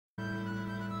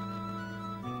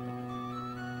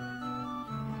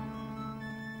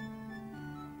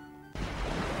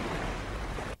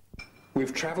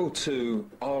We've travelled to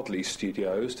Ardley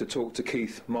Studios to talk to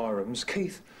Keith Myrams.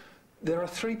 Keith, there are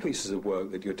 3 pieces of work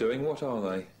that you're doing. What are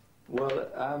they? Well,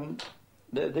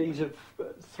 these are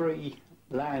 3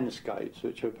 landscapes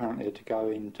which are apparently to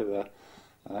go into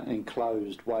an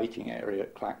enclosed waiting area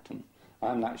at Clacton. I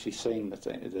haven't actually seen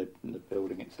the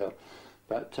building itself,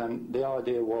 but the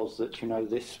idea was that, you know,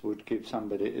 this would give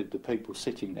somebody, the people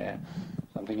sitting there,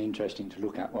 something interesting to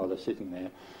look at while they're sitting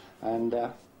there. And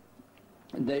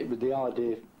the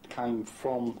idea came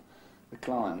from the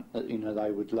client that, you know,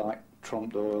 they would like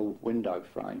Trompe d'Oeil window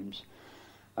frames.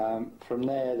 From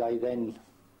there, they then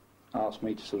asked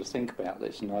me to sort of think about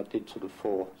this, and I did sort of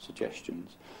 4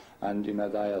 suggestions. And, you know,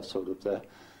 they are sort of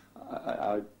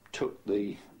I took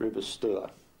the River Stour,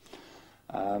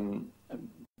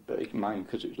 but mainly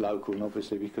because it's local and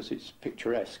obviously because it's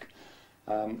picturesque.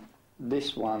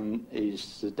 This one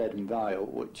is the Dedham Vale,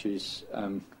 which is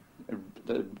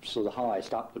the sort of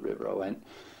highest up the river I went.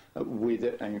 With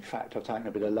it, and in fact I've taken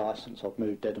a bit of licence. I've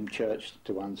moved Dedham Church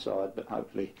to one side, but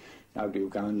hopefully nobody will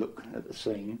go and look at the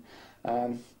scene.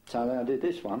 So then I did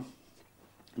this one,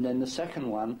 and then the second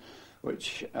one,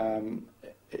 which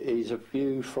is a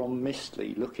view from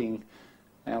Mistley looking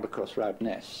out across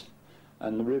Rabness,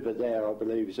 and the river there I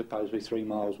believe is supposed to be 3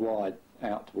 miles wide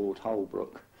out toward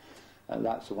Holbrook, and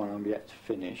that's the one I'm yet to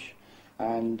finish.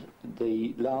 And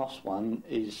the last one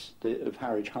is of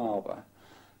Harwich Harbour,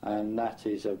 and that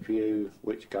is a view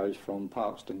which goes from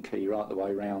Parkston Quay right the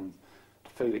way round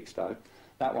to Felixstowe.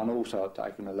 That one also I've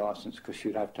taken a licence because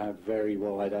you'd have to have very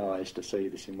wide eyes to see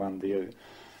this in one view.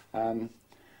 And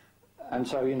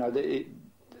so, you know,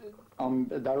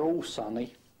 they're all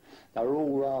sunny, they're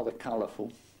all rather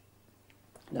colourful.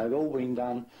 They've all been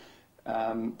done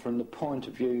from the point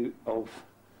of view of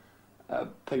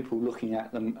people looking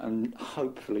at them and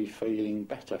hopefully feeling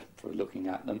better for looking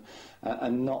at them,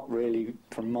 and not really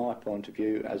from my point of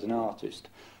view as an artist.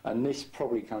 And this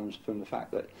probably comes from the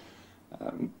fact that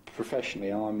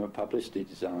professionally I'm a publicity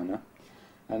designer,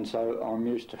 and so I'm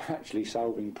used to actually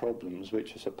solving problems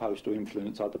which are supposed to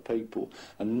influence other people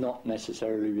and not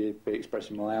necessarily be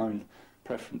expressing my own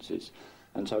preferences.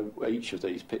 And so each of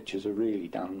these pictures are really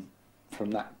done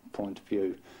from that point of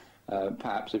view.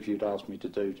 Perhaps if you'd asked me to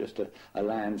do just a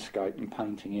landscape and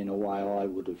painting in a way I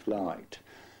would have liked,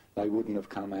 they wouldn't have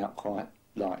come out quite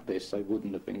like this. They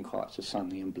wouldn't have been quite so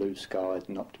sunny and blue-skied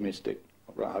and optimistic,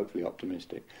 or hopefully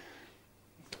optimistic.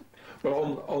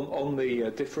 Well, on the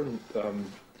different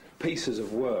pieces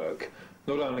of work,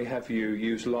 not only have you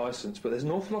used licence, but there's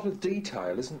an awful lot of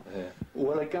detail, isn't there?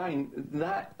 Well, again,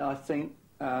 that I think,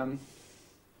 I mean,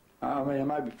 I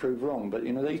may be proved wrong, but,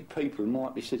 you know, these people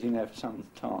might be sitting there for some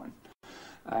time.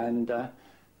 And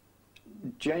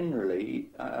generally,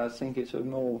 I think it's a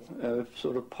more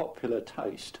sort of popular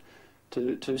taste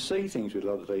to see things with a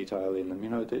lot of detail in them. You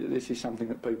know, this is something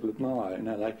that people admire. You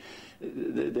know,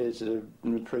 there's an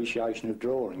appreciation of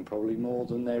drawing probably more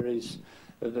than there is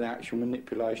of the actual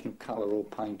manipulation of colour or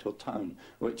paint or tone,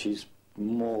 which is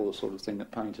more the sort of thing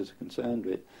that painters are concerned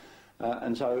with.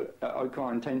 And so I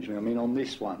quite intentionally, I mean, on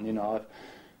this one, you know, I've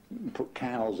put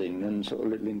cows in and sort of a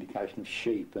little indication of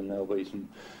sheep, and there'll be some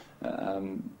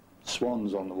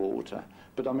swans on the water.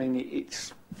 But I mean,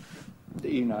 it's,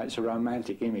 you know, it's a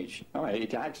romantic image. I mean,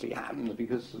 it actually happened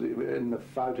because in the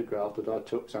photograph that I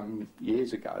took some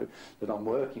years ago that I'm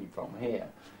working from here,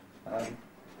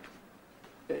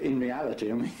 in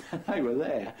reality, I mean, they were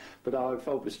there, but I've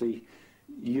obviously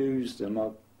used them,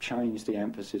 I've changed the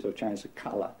emphasis, I've changed the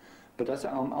colour. But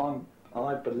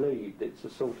I believe it's the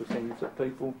sort of things that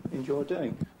people enjoy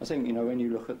doing. I think, you know, when you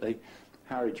look at the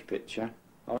Harwich picture,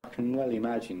 I can well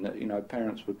imagine that, you know,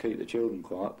 parents would keep the children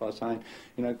quiet by saying,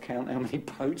 you know, count how many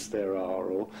boats there are,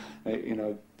 or, you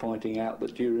know, pointing out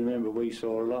that, do you remember we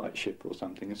saw a lightship or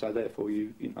something? And so therefore,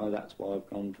 you know, that's why I've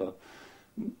gone for,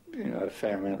 you know, a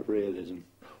fair amount of realism.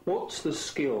 What's the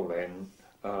skill then,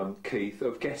 Keith,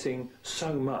 of getting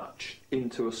so much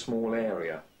into a small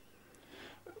area?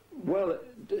 Well,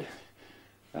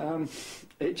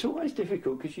 it's always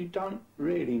difficult because you don't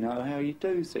really know how you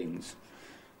do things.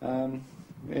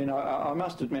 You know, I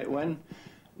must admit, when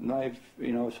I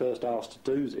was first asked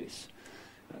to do this,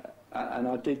 and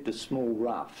I did the small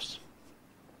roughs,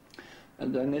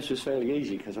 and then this was fairly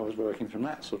easy because I was working from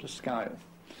that sort of scale,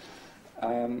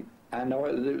 and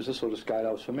it was the sort of scale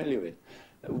I was familiar with.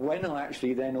 When I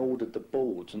actually then ordered the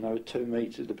boards, and they were 2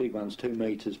 metres, the big ones 2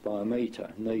 metres by a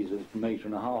metre, and these are 1.5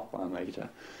 metres by a metre,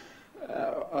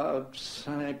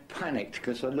 I panicked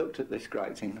because I looked at this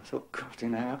great thing. I thought, God, you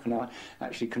know, how can I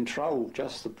actually control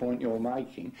just the point you're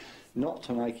making, not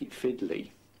to make it fiddly,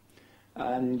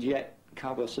 and yet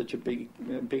cover such a big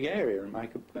area and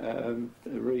make a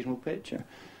reasonable picture.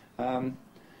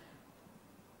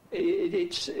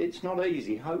 It's not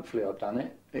easy. Hopefully, I've done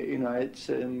it.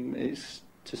 It's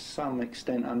to some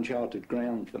extent uncharted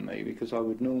ground for me, because I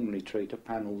would normally treat a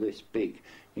panel this big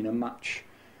in a much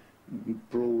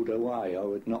broader way. I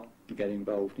would not get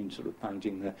involved in sort of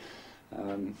painting the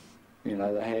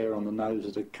the hair on the nose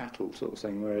of the cattle sort of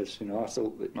thing, whereas I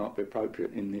thought it might be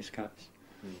appropriate in this case.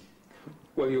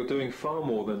 Well, you're doing far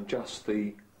more than just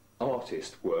the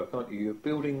artist work, aren't you? You're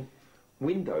building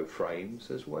window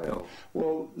frames as well.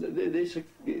 Well, this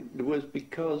was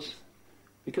because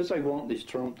they want this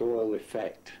trompe d'oeil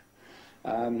effect,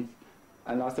 and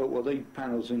I thought, well, these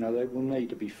panels, they will need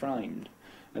to be framed.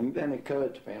 And then it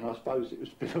occurred to me, and I suppose it was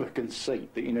a bit of a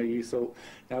conceit, that you thought,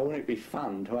 now wouldn't it be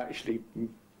fun to actually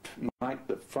make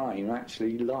the frame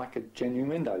actually like a genuine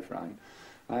window frame?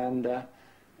 And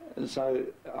so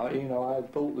I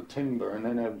bought the timber, and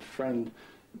then a friend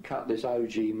cut this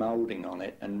OG moulding on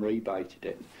it and rebaited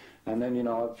it, and then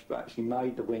I've actually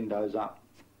made the windows up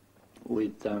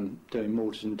with doing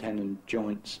mortise and tenon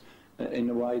joints in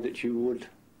the way that you would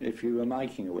if you were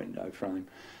making a window frame.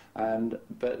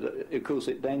 But of course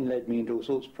it then led me into all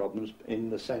sorts of problems, in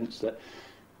the sense that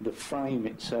the frame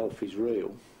itself is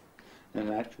real, and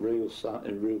that's real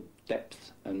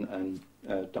depth and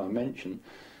dimension.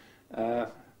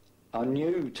 I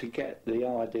knew to get the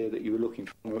idea that you were looking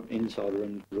from inside a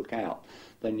room to look out,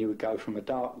 then you would go from a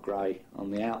dark grey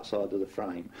on the outside of the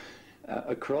frame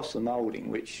across the moulding,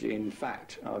 which in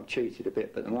fact I've cheated a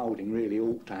bit, but the moulding really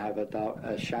ought to have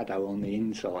a shadow on the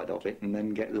inside of it, and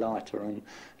then get lighter on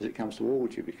as it comes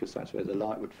towards you, because that's where the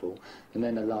light would fall, and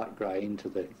then a light grey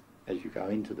as you go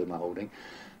into the moulding.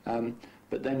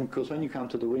 But then of course when you come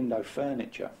to the window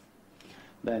furniture,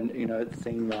 then a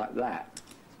thing like that.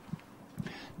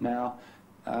 Now,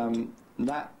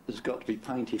 that has got to be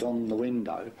painted on the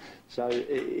window, so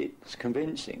it's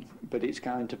convincing, but it's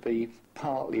going to be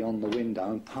partly on the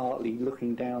window and partly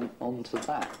looking down onto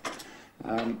that.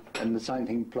 And the same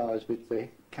thing applies with the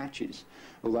catches,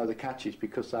 although the catches,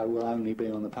 because they will only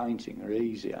be on the painting, are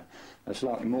easier. They're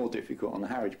slightly more difficult on the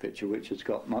Harwich picture, which has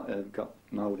got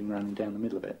moulding running down the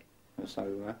middle of it.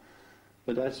 So,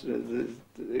 but that's,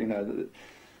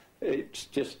 it's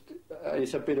just,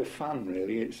 it's a bit of fun,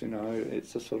 really. It's,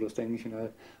 it's the sort of things,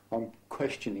 I'm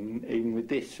questioning, even with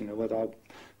this, whether I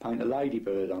paint a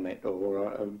ladybird on it or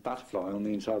a butterfly on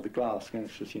the inside of the glass.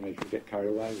 It's just, you can get carried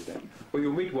away with it. Well,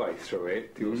 you're midway through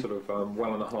it. You're sort of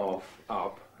 1.5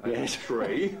 up, and yes.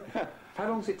 3. How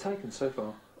long has it taken so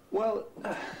far? Well,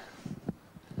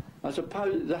 I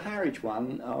suppose the Harwich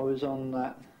one, I was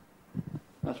on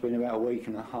that's been about a week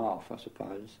and a half, I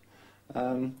suppose.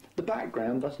 The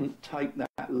background doesn't take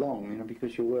that long,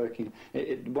 because you're working.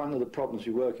 One of the problems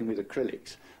you're working with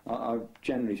acrylics, I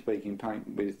generally speaking paint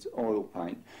with oil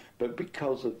paint, but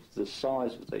because of the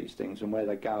size of these things and where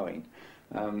they're going,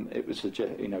 it was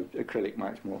acrylic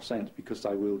makes more sense, because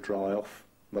they will dry off.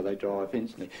 Well, they dry off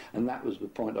instantly, and that was the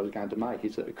point I was going to make.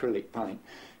 Is that acrylic paint,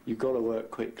 you've got to work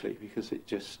quickly, because it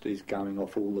just is going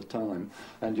off all the time,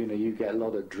 and you get a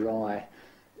lot of dry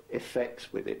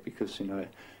effects with it, because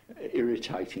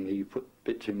irritatingly you put a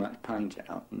bit too much paint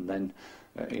out, and then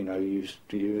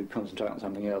you concentrate on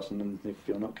something else, and then if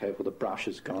you're not careful, the brush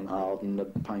has gone hard and the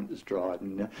paint has dried,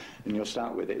 and you're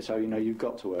stuck with it. So you've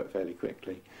got to work fairly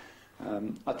quickly.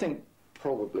 I think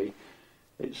probably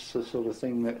it's the sort of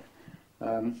thing that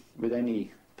with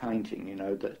any painting,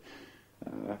 that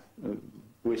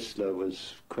Whistler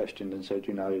was questioned and said,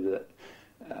 that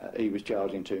he was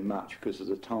charging too much because of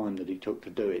the time that he took to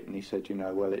do it, and he said,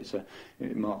 well,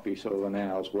 it might be sort of an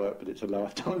hour's work, but it's a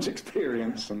lifetime's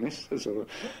experience, and this sort of,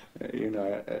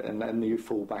 and then you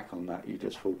fall back on that. You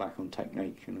just fall back on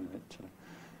technique,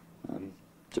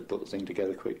 to put the thing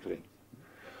together quickly.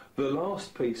 The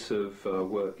last piece of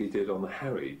work you did on the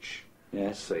Harwich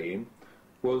scene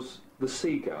was the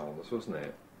seagulls, wasn't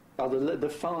it? Oh, the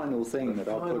final thing that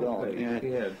I put on.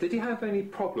 Yeah. Did you have any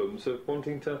problems of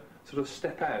wanting to sort of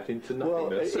step out into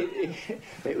nothingness?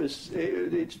 Well,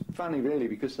 it's funny really,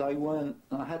 because I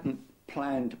hadn't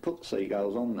planned to put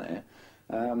seagulls on there,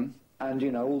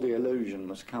 and all the illusion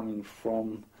was coming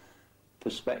from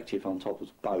perspective on top of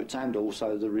the boats, and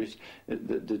also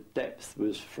the depth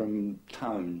was from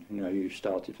tone. You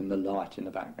started from the light in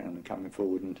the background and coming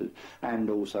forward and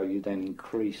also you then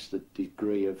increase the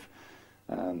degree of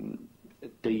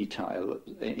detail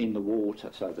in the water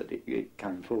so that it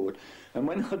came forward. And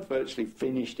when I'd virtually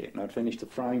finished it, and I'd finished the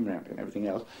frame round and everything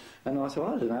else, and I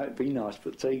thought, I don't know, it'd be nice to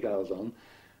put seagulls on,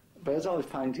 but as I was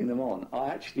painting them on, I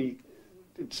actually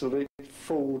sort of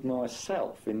fooled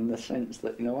myself in the sense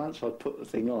that, you know, once I put the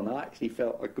thing on, I actually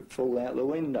felt I could fall out the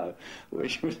window,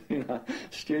 which was, you know,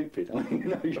 stupid. I mean, you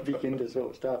know, you begin to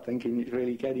sort of start thinking it's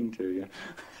really getting to you.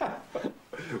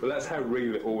 Well, that's how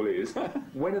real it all is.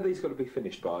 When are these got to be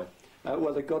finished by?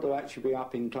 Well, they've got to actually be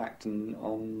up in Clacton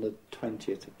on the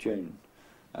 20th of June.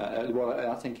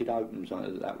 Well, I think it opens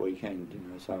on that weekend, you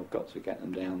know, so I've got to get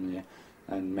them down there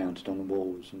and mounted on the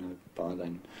walls, you know, by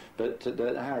then. But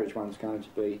the Harwich one's going to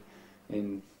be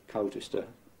in Colchester,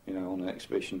 you know, on an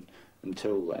exhibition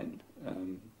until then,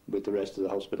 with the rest of the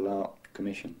hospital art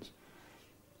commissions.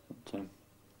 But,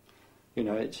 you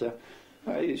know, it's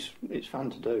fun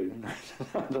to do.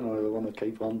 I don't know if I want to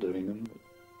keep on doing them. But.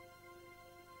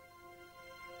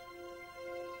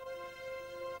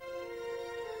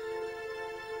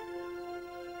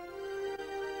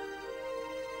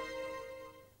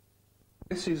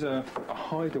 This is a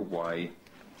hideaway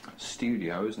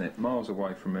studio, isn't it? Miles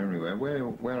away from everywhere.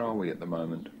 Where are we at the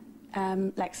moment?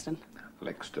 Lexton.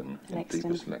 Lexton. Lexton.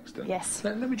 Deepest Lexton. Yes.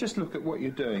 Let me just look at what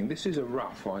you're doing. This is a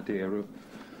rough idea of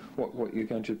what you're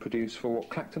going to produce for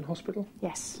Clacton Hospital?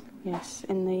 Yes, yes.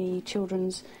 In the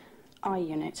children's eye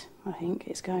unit, I think.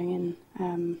 It's going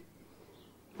in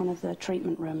one of the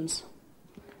treatment rooms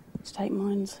to take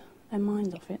their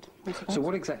minds off it, I suppose. So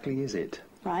what exactly is it?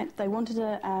 Right, they wanted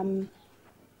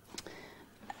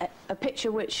a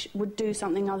picture which would do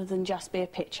something other than just be a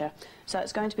picture. So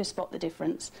it's going to be a spot the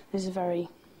difference. This is very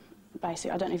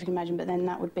basic, I don't know if you can imagine, but then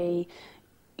that would be,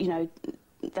 you know,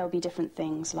 there'll be different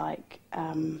things like,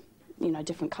 you know,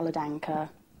 different coloured anchor,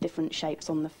 different shapes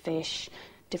on the fish,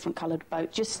 different coloured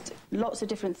boat, just lots of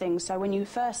different things. So when you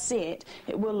first see it,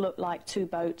 it will look like two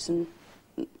boats and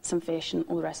some fish and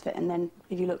all the rest of it, and then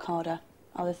if you look harder,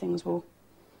 other things will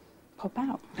pop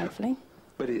out, hopefully.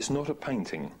 But it's not a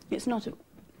painting? It's not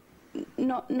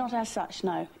not as such,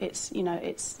 no. It's, you know,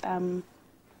 it's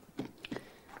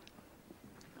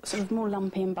sort of more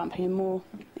lumpy and bumpy and more...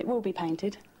 It will be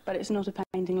painted, but it's not a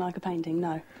painting like a painting,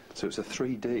 no. So it's a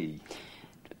 3D?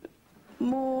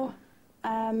 More,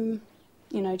 you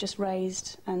know, just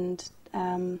raised and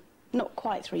not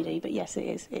quite 3D, but yes, it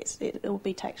is. It will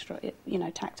be texture, you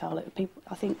know, tactile.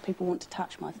 I think people want to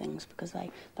touch my things because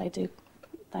they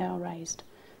are raised.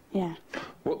 Yeah.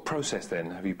 What process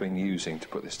then have you been using to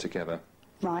put this together?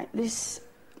 Right,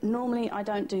 normally I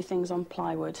don't do things on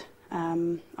plywood.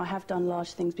 I have done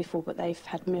large things before, but they've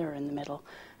had mirror in the middle.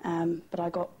 But I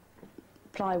got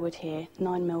plywood here,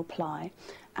 9mm ply,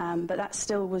 but that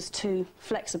still was too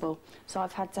flexible, so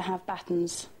I've had to have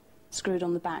battens screwed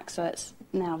on the back, so it's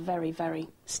now very, very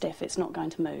stiff. It's not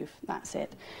going to move, that's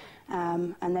it.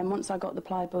 And then once I got the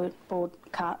plywood board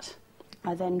cut,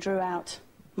 I then drew out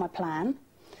my plan,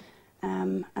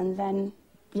 and then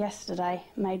yesterday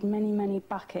made many, many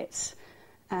buckets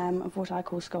of what I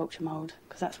call sculpture mould,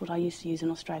 because that's what I used to use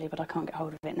in Australia, but I can't get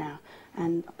hold of it now.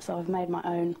 And so I've made my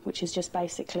own, which is just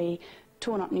basically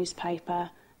torn up newspaper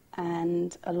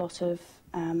and a lot of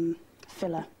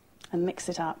filler, and mix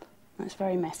it up. And it's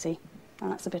very messy,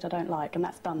 and that's the bit I don't like, and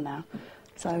that's done now.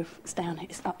 So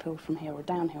it's uphill from here, or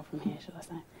downhill from here, should I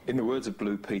say. In the words of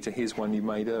Blue Peter, here's one you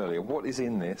made earlier. What is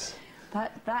in this?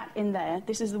 That in there,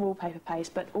 this is the wallpaper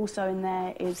paste, but also in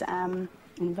there is, I'm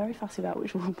very fussy about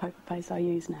which wallpaper paste I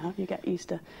use now, you get used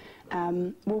to,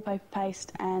 wallpaper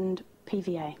paste and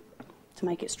PVA to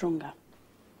make it stronger.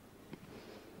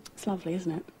 It's lovely,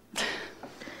 isn't it?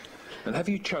 And have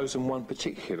you chosen one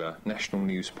particular national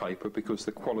newspaper because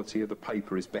the quality of the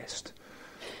paper is best?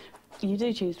 You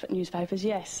do choose newspapers,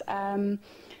 yes.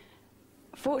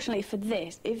 Fortunately for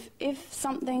this, if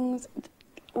something's...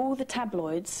 All the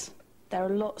tabloids, they're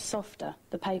a lot softer.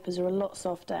 The papers are a lot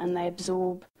softer, and they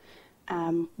absorb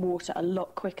water a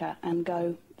lot quicker and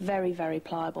go very, very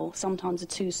pliable. Sometimes are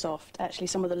too soft. Actually,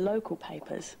 some of the local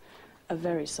papers are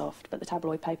very soft, but the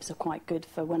tabloid papers are quite good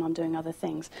for when I'm doing other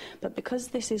things. But because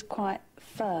this is quite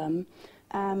firm,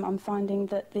 I'm finding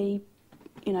that the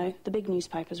big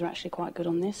newspapers are actually quite good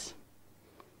on this.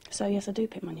 So yes, I do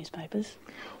pick my newspapers.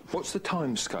 What's the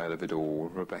time scale of it all,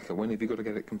 Rebecca? When have you got to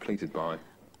get it completed by?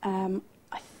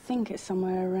 I think it's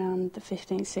somewhere around the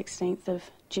 15th, 16th of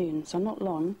June, so not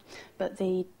long. But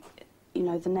the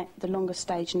longer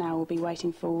stage now will be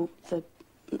waiting for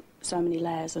so many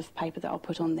layers of paper that I'll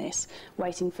put on this,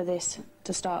 waiting for this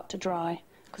to start to dry,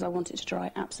 because I want it to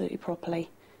dry absolutely properly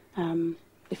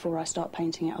before I start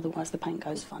painting it, otherwise the paint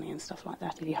goes funny and stuff like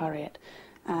that if you hurry it.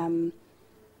 And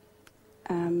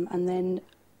then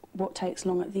what takes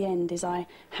long at the end is I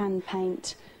hand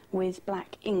paint with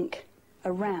black ink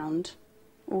around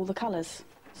all the colours.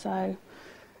 So,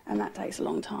 and that takes a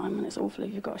long time, and it's awful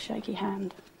if you've got a shaky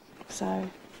hand. So,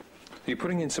 You're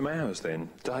putting in some hours then,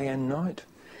 day and night?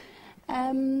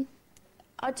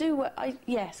 I do work,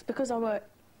 yes, because I work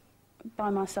by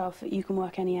myself, you can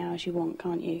work any hours you want,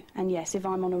 can't you? And yes, if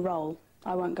I'm on a roll,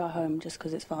 I won't go home just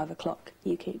because it's 5 o'clock.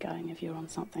 You keep going if you're on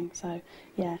something, so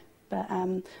yeah. But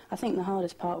I think the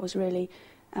hardest part was really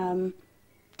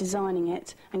designing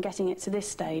it and getting it to this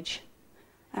stage.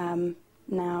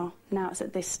 Now it's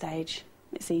at this stage.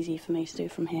 It's easy for me to do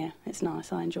from here. It's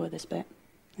nice, I enjoy this bit.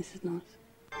 This is nice.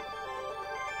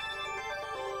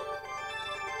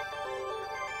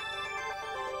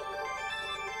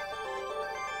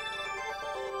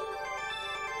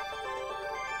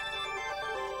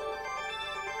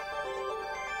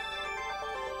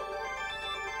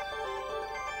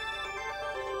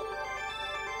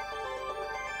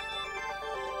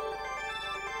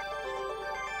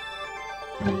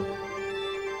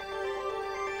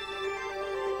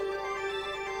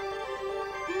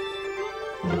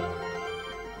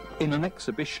 In an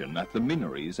exhibition at the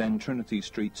Minories and Trinity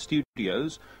Street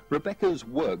studios, Rebecca's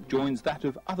work joins that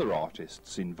of other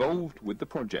artists involved with the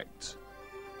projects.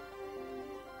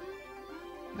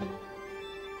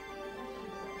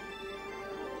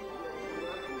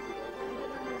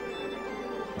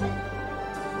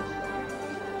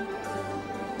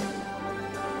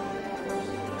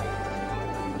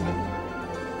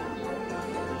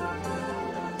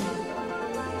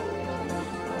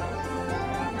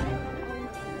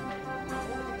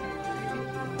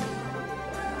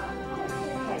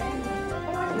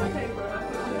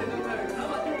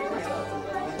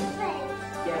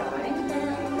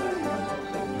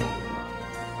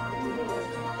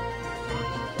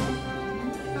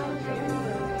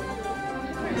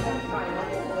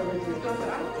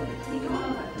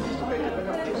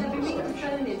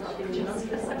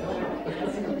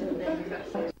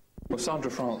 Well,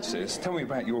 Sandra Francis, tell me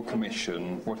about your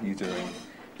commission. What are you doing?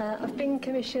 I've been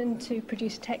commissioned to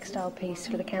produce a textile piece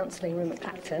for the counselling room at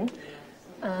Clacton,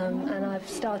 and I've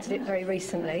started it very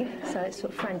recently, so it's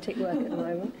sort of frantic work at the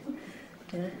moment.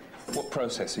 Yeah. What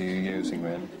process are you using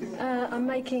then? I'm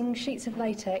making sheets of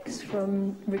latex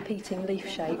from repeating leaf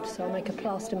shapes, so I'll make a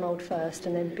plaster mould first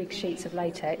and then big sheets of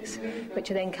latex,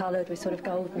 which are then coloured with sort of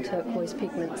gold and turquoise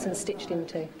pigments and stitched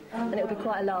into. And it'll be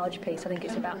quite a large piece. I think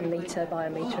it's about 1 metre by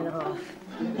 1.5 metres.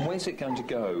 And where's it going to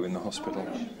go in the hospital?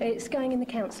 It's going in the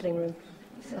counselling room.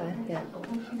 So, yeah.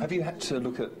 Have you had to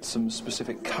look at some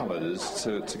specific colours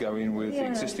to go in with the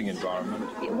existing environment?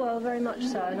 Well, very much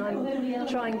so, and I'm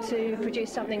trying to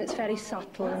produce something that's fairly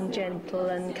subtle and gentle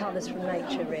and colours from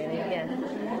nature, really,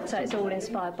 yeah. So it's all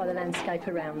inspired by the landscape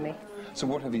around me. So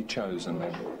what have you chosen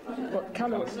then? What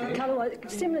colour?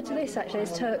 Similar to this, actually.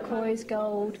 It's turquoise,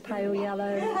 gold, pale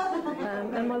yellow,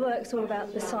 and my work's all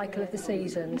about the cycle of the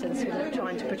seasons and sort of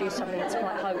trying to produce something that's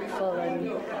quite hopeful and,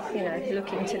 you know,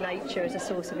 looking to nature as a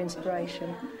source of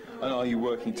inspiration. And are you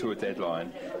working to a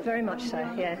deadline? Very much so,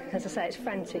 yeah. As I say, it's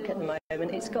frantic at the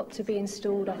moment. It's got to be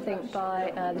installed, I think,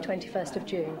 by the 21st of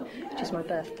June, which is my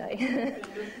birthday.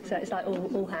 So it's like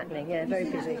all happening, yeah, very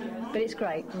busy. But it's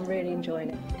great, I'm really enjoying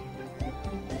it.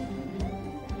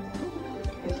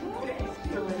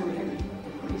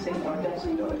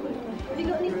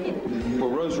 Well,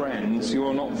 Rose Rands,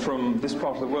 you're not from this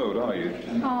part of the world, are you?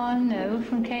 Oh, no,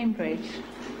 from Cambridge.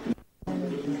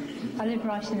 I live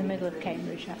right in the middle of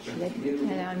Cambridge, actually,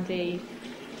 and I'm the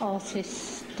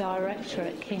artist director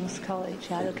at King's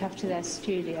College. I look after their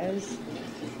studios,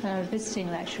 and I'm a visiting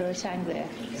lecturer at Anglia,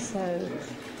 so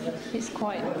it's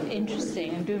quite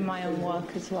interesting. I'm doing my own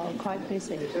work as well, quite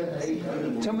busy.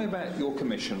 Tell me about your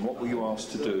commission. What were you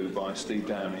asked to do by Steve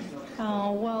Downing?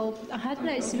 Oh, well, I had an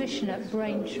exhibition at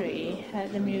Braintree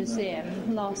at the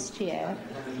museum last year,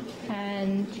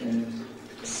 and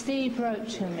Steve wrote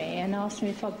to me and asked me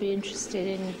if I'd be interested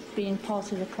in being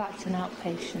part of the Clacton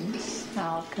Outpatients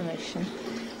Commission,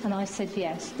 and I said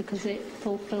yes, because it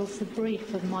fulfills the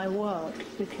brief of my work,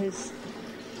 because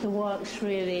the work's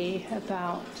really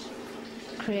about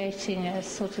creating a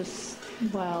sort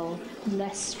of, well,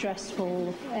 less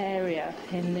stressful area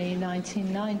in the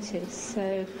 1990s.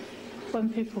 So when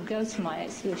people go to my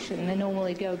exhibition, they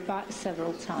normally go back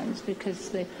several times because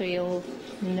they feel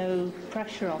no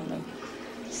pressure on them.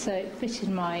 So it fitted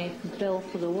my bill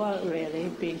for the work, really,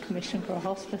 being commissioned for a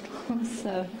hospital.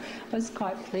 So I was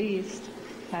quite pleased.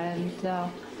 And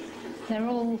they're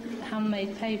all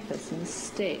handmade papers and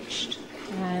stitched,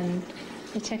 and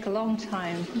they take a long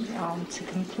time to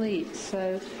complete.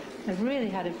 So I've really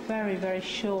had a very, very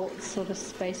short sort of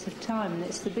space of time, and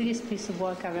it's the biggest piece of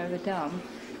work I've ever done.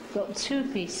 I've got 2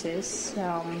 pieces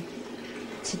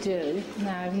to do.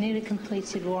 Now, I've nearly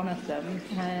completed one of them,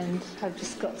 and I've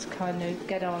just got to kind of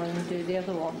get on and do the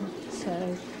other one.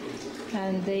 So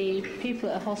And the people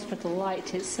at the hospital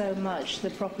liked it so much, the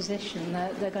proposition,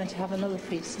 that they're going to have another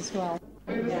piece as well.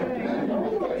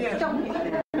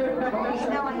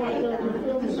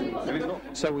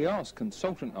 So we asked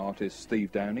consultant artist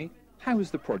Steve Downey, how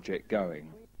is the project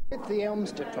going? With the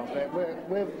Elmstead project,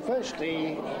 we're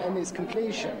virtually in its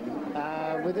completion.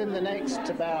 Within the next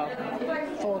about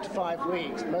 4 to 5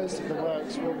 weeks, most of the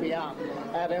works will be up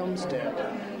at Elmstead.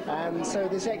 And so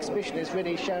this exhibition is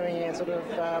really showing a sort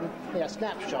of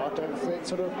snapshot of it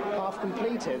sort of half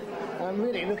completed. I'm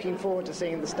really looking forward to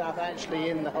seeing the staff actually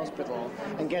in the hospital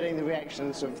and getting the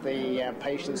reactions of the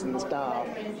patients and the staff.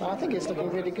 I think it's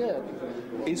looking really good.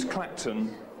 Is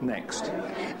Clacton next?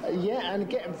 Yeah, and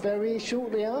get very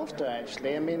shortly after,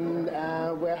 actually. I mean,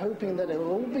 we're hoping that it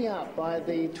will all be up by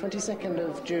the 22nd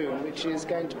of June, which is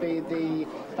going to be the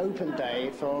open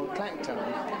day for Clacton.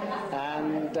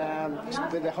 And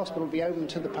the hospital will be open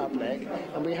to the public,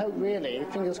 and we hope really,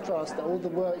 fingers crossed, that all the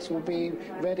works will be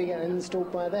ready and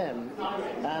installed by then.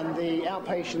 And the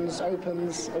outpatients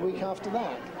opens a week after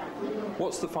that.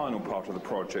 What's the final part of the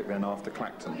project then after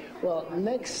Clacton? Well,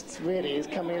 next really is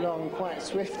coming along quite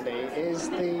swiftly is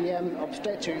the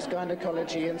obstetrics,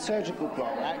 gynecology and surgical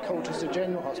block at Colchester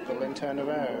General Hospital in Turner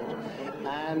Road.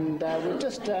 And we've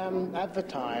just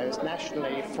advertised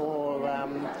nationally for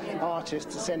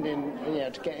artists to send in,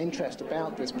 to get interest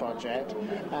about this project.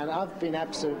 And I've been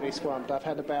absolutely swamped. I've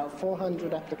had about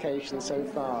 400 applications so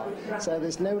far. So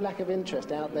there's no lack of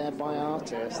interest out there by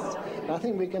artists. And I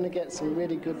think we're going to get some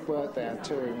really good work there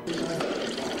too.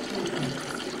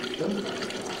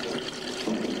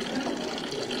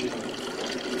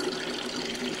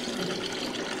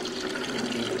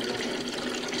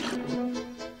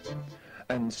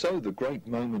 And so the great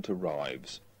moment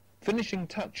arrives. Finishing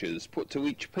touches put to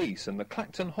each piece, and the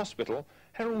Clacton Hospital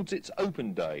heralds its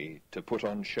open day to put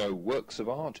on show works of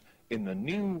art in the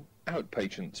new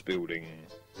outpatients building.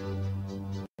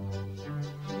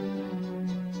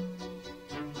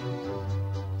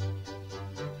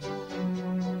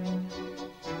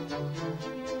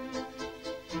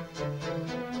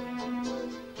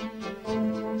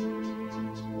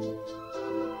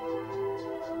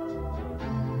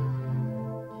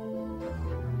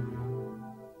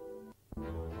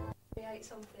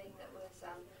 Something that was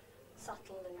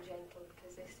subtle and gentle,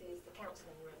 because this is the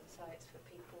counselling room, so it's for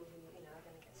people who are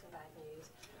going to get some bad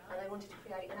news, and they wanted to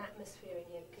create an atmosphere in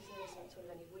here because there isn't sort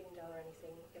of any window or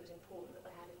anything. It was important that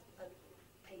they had a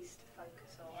piece to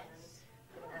focus on. Yes.